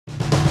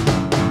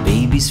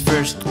Baby's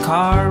first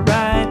car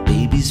ride,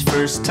 baby's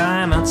first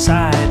time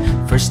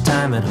outside, first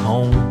time at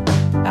home,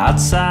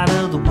 outside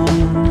of the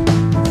womb.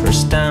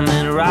 First time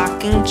in a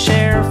rocking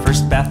chair,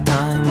 first bath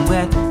time,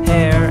 wet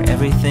hair,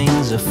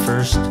 everything's a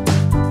first.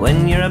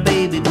 When you're a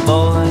baby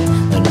boy,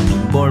 a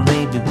newborn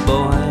baby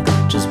boy,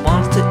 just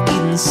wants to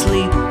eat and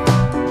sleep,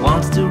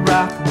 wants to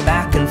rock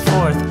back and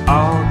forth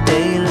all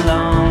day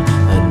long.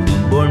 A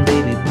newborn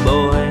baby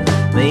boy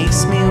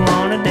makes me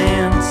wanna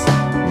dance,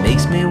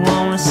 makes me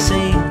wanna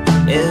sing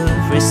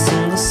every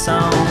single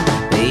song.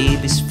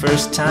 Baby's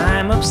first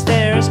time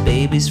upstairs,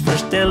 baby's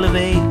first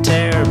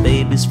elevator,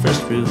 baby's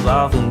first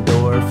revolving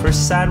door,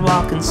 first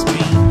sidewalk and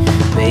street.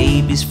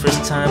 Baby's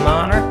first time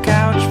on our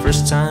couch,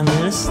 first time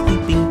in a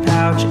sleeping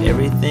pouch.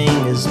 Everything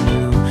is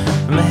new,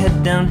 from the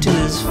head down to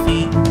his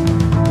feet.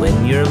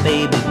 When you're a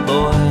baby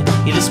boy,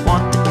 you just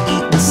want to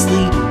eat and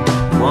sleep,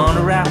 you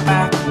wanna rap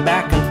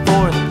back and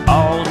forth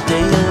all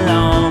day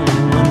long.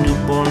 A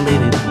newborn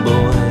baby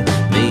boy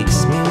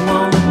makes me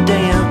wanna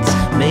dance,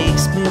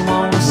 makes me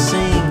wanna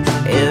sing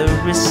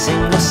every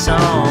single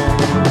song.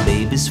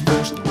 Baby's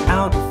first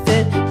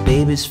outfit,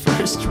 baby's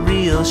first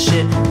real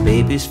shit,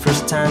 baby's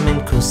first time in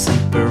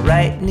co-sleeper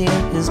right near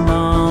his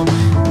mom.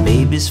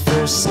 Baby's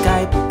first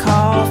Skype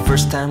call,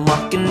 first time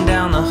walking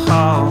down the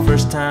hall,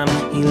 first time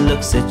he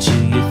looks at you,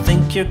 you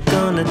think you're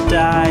gonna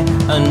die.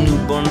 A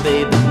newborn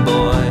baby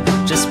boy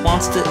just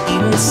wants to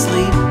eat and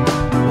sleep,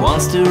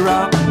 wants to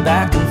rock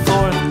back and